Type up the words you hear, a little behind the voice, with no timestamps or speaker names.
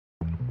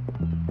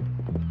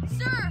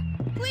Sir,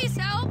 please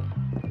help!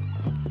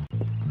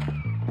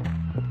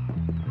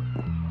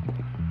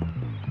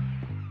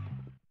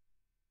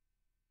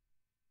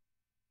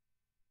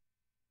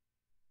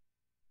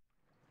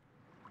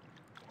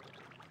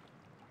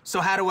 So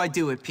how do I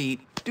do it,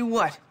 Pete? Do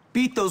what?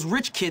 Beat those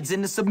rich kids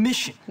into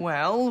submission.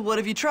 Well, what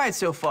have you tried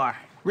so far?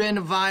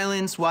 Random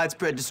violence,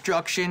 widespread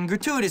destruction,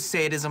 gratuitous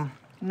sadism.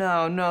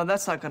 No,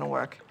 that's not gonna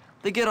work.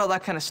 They get all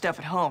that kind of stuff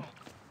at home.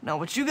 No,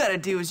 what you gotta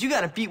do is you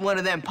gotta beat one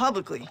of them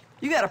publicly.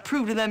 You gotta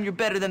prove to them you're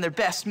better than their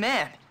best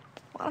man.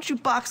 Why don't you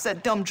box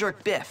that dumb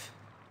jerk Biff?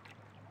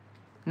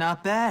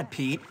 Not bad,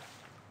 Pete.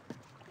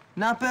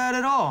 Not bad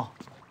at all.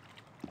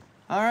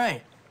 All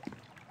right.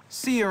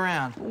 See you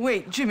around.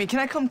 Wait, Jimmy, can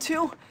I come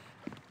too?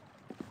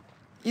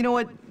 You know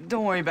what?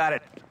 Don't worry about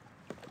it.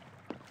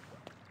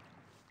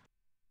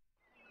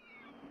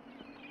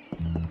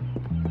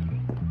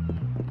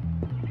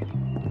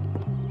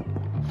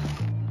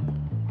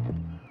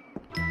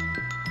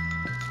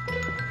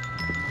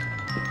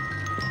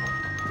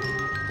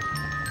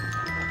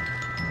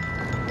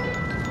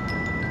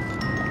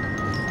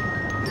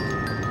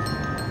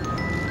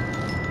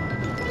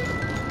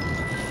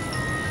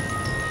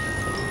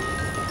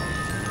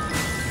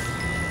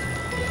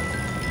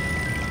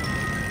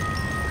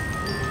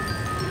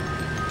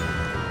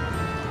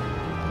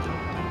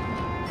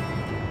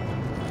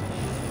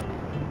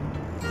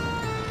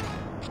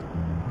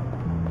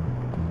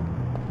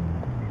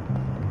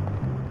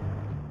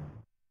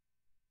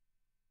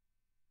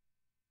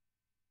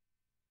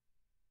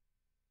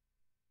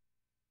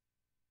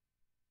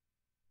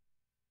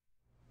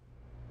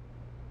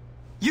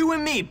 You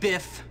and me,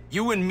 Biff.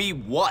 You and me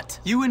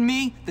what? You and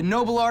me, the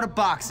noble art of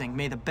boxing.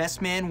 May the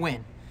best man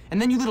win. And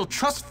then you little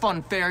trust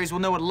fund fairies will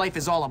know what life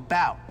is all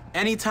about.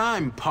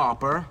 Anytime,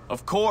 pauper.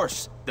 Of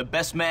course. The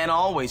best man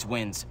always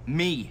wins.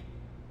 Me.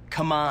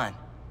 Come on.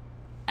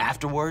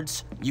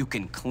 Afterwards, you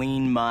can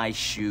clean my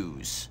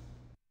shoes.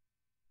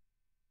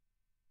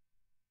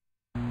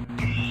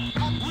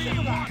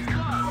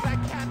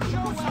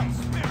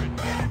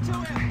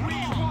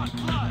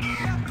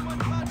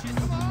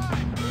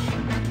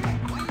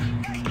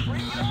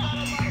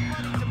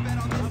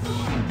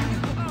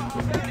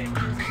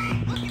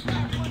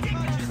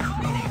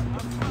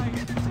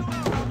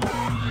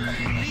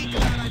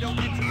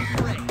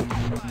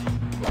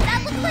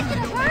 That looks like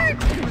it'll hurt!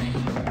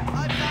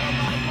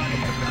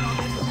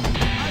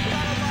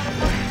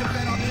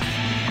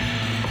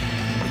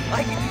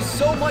 I can do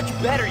so much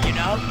better, you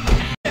know?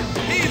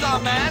 He's our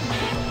man.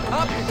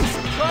 Up,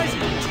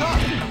 surprisingly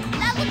tough.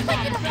 That looks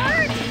like it'll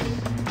hurt!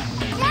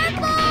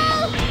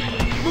 Careful!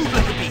 Move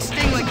like a bee,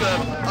 sting like a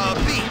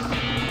bee.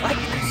 I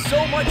can do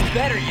so much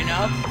better, you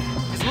know?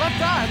 His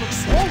left eye looks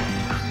swollen.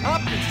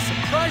 Up, it's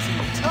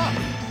surprisingly tough.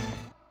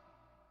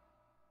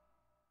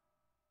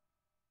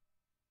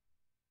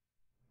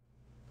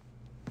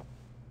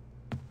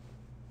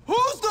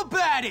 Who's the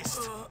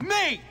baddest?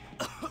 Me.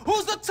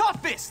 Who's the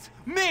toughest?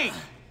 Me.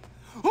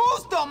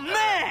 Who's the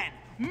man?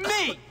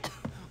 Me.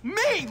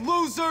 Me,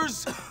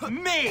 losers.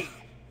 Me.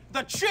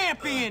 The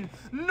champion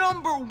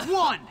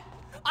 #1.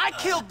 I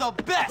killed the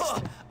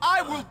best.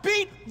 I will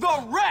beat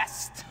the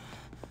rest.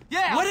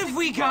 Yeah. What have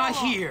we got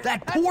here?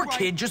 That poor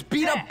kid just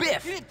beat up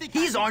Biff.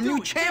 He's our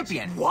new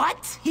champion.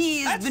 What?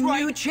 He is That's the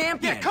right. new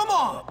champion. Yeah, come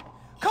on.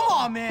 Come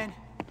on, man.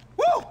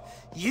 Woo!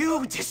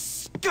 You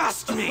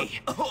disgust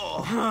me.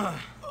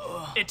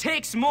 It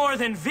takes more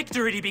than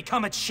victory to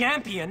become a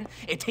champion.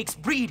 It takes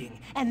breeding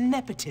and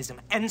nepotism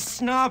and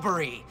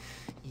snobbery.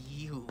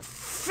 You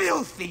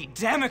filthy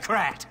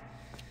Democrat!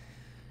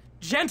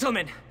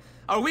 Gentlemen,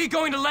 are we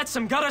going to let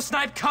some gutter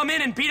snipe come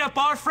in and beat up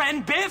our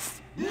friend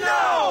Biff?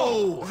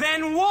 No!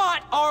 Then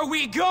what are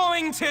we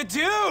going to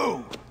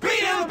do? Beat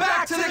him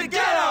back to the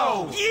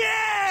ghetto!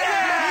 Yeah!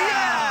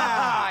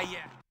 Yeah!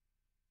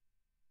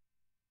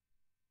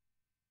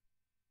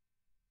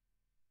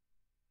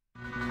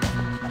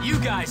 You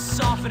guys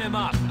soften him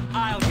up.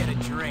 I'll get a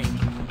drink.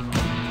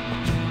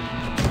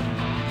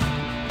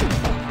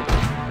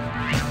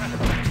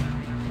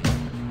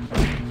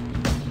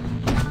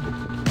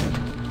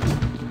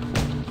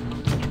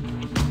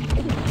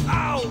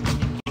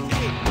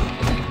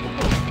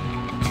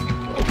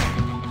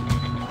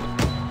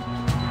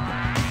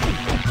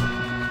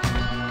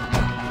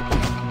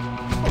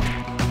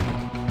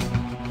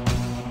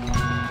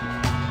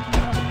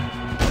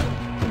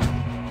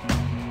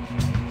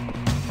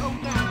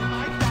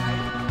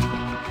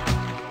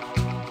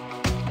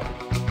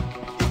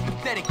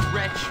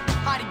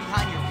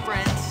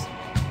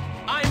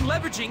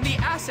 Leveraging the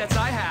assets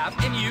I have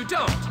and you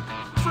don't.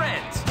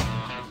 Friends.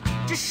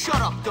 Just shut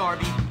up,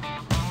 Darby.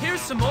 Here's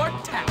some more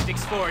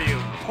tactics for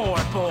you, poor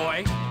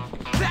boy.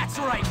 That's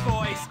right,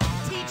 boys.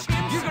 Teach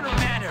him some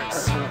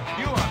manners.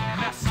 You are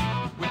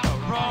messing with the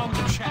wrong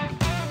chap.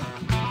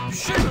 You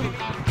should be.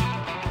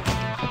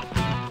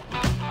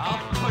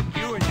 I'll put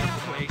you in your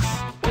place.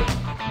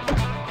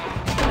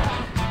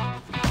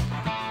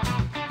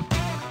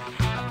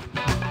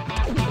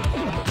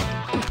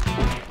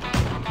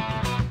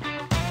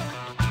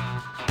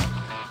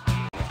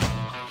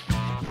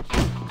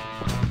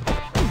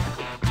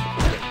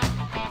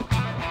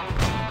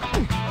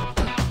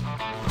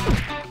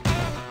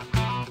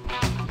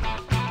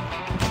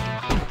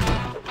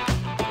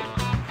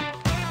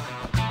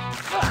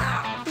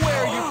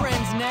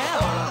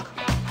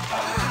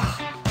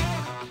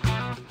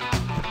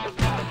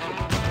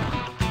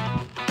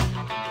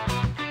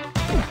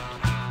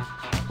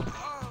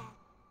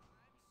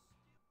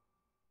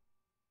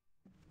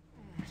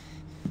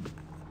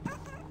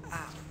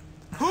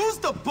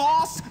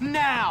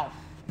 now?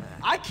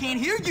 I can't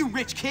hear you,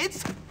 rich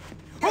kids.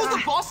 Who's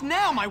the boss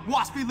now, my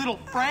waspy little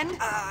friend?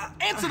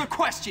 Answer the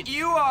question.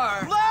 You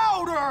are.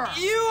 Louder!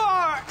 You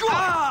are.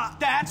 Good!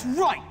 That's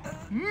right,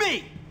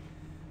 me.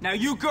 Now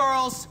you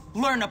girls,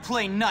 learn to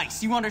play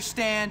nice, you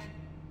understand?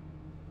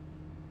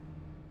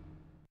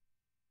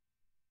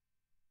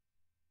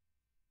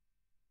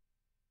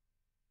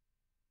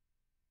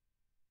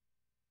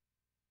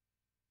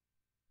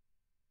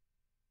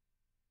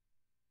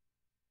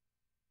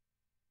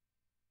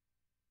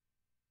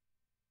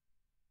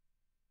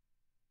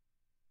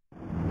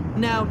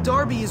 Now,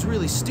 Darby is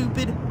really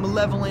stupid,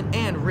 malevolent,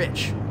 and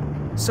rich.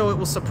 So it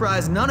will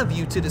surprise none of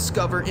you to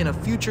discover in a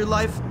future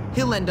life,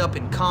 he'll end up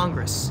in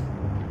Congress.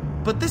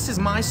 But this is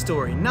my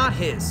story, not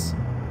his.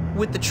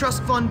 With the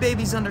trust fund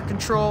babies under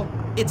control,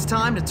 it's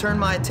time to turn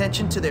my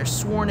attention to their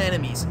sworn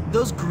enemies,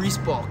 those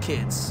greaseball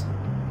kids.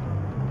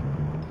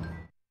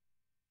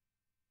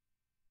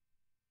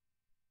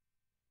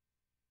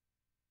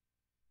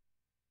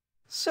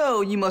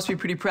 So, you must be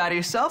pretty proud of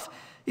yourself.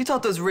 You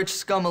taught those rich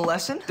scum a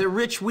lesson. They're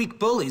rich, weak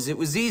bullies. It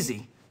was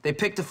easy. They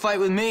picked a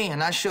fight with me,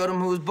 and I showed them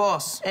who was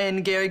boss.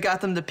 And Gary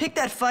got them to pick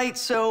that fight,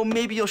 so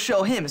maybe you'll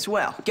show him as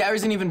well.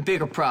 Gary's an even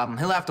bigger problem.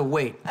 He'll have to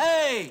wait.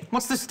 Hey!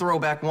 What's this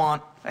throwback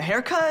want? A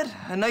haircut?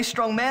 A nice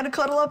strong man to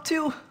cuddle up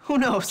to? Who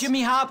knows?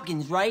 Jimmy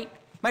Hopkins, right?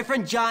 My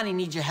friend Johnny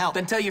needs your help.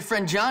 Then tell your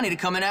friend Johnny to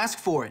come and ask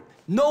for it.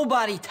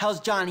 Nobody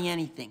tells Johnny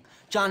anything.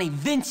 Johnny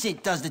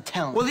Vincent does the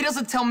telling. Well, he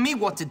doesn't tell me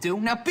what to do.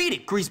 Now beat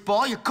it,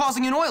 greaseball. You're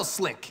causing an oil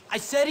slick. I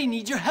said he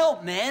needs your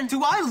help, man.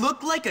 Do I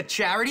look like a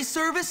charity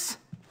service?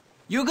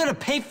 You're gonna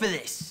pay for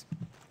this.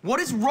 What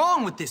is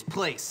wrong with this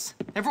place?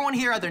 Everyone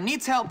here either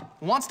needs help,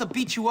 wants to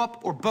beat you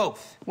up, or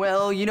both.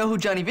 Well, you know who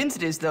Johnny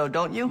Vincent is, though,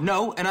 don't you?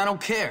 No, and I don't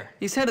care.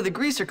 He's head of the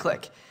Greaser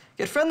Clique.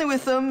 Get friendly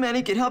with him, and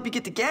he can help you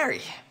get to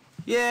Gary.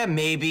 Yeah,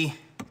 maybe.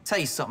 Tell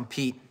you something,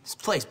 Pete. This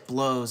place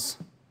blows.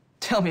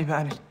 Tell me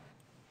about it.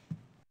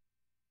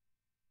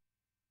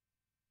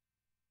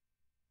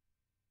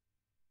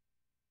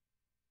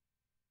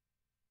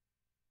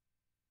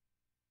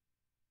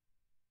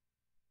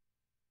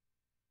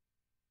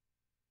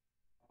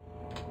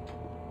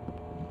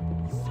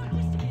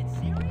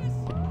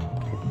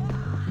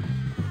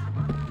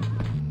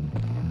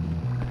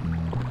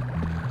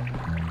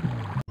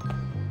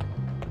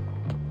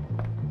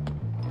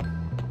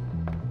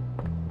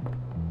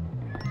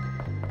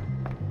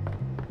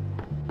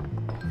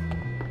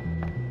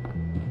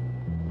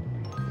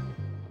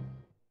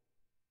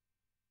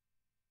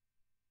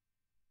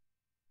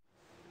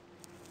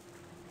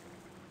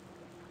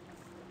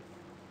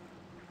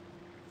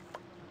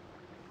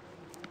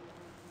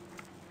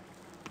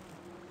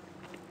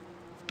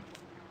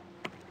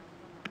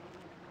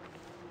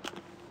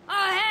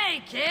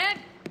 Hey, kid!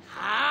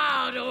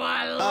 How do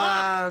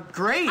I look?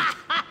 Great.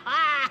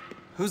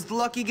 Who's the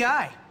lucky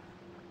guy?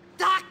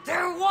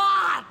 Dr.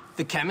 Watts!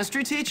 The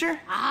chemistry teacher?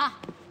 I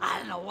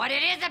don't know what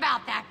it is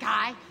about that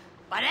guy,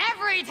 but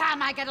every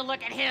time I get a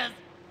look at his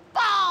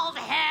bald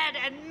head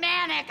and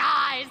manic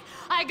eyes,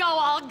 I go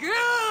all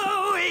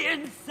gooey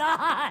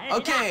inside.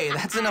 Okay,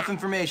 that's enough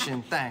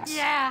information. Thanks.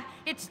 Yeah,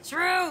 it's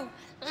true.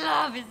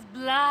 Love is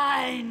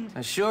blind.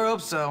 I sure hope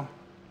so.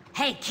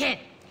 Hey, kid,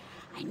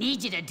 I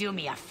need you to do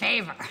me a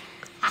favor.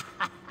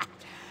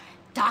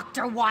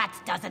 Dr. Watts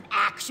doesn't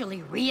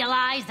actually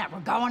realize that we're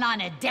going on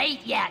a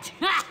date yet.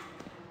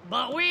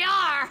 But we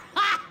are.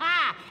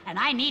 And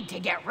I need to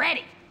get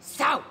ready.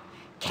 So,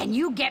 can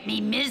you get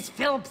me Ms.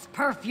 Phillips'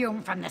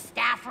 perfume from the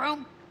staff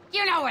room?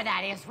 You know where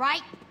that is,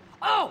 right?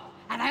 Oh,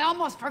 and I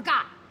almost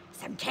forgot.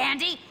 Some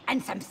candy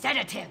and some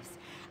sedatives.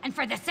 And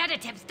for the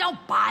sedatives,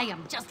 don't buy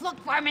them. Just look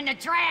for them in the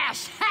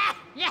trash.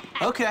 Yeah.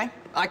 Okay,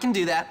 I can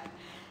do that.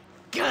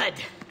 Good.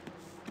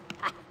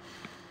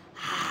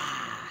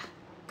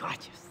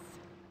 Gorgeous.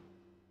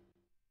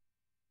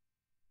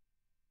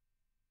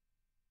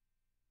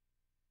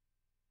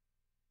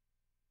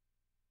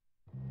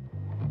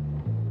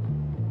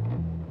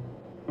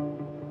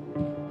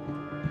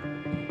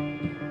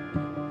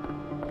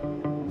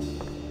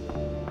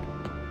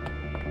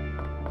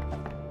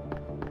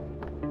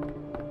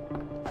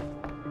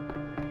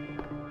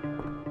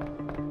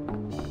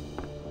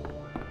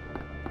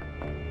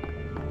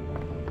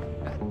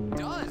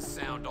 Does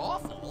sound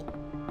awful.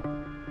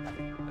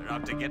 They're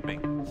out to get me.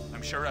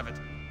 I'm sure of it.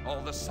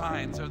 All the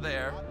signs are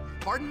there.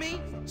 Pardon me?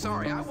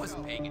 Sorry, I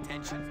wasn't paying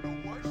attention.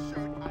 The worst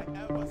shirt I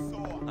ever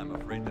saw. I'm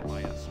afraid that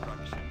my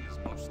instruction is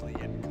mostly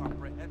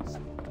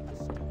incomprehensible.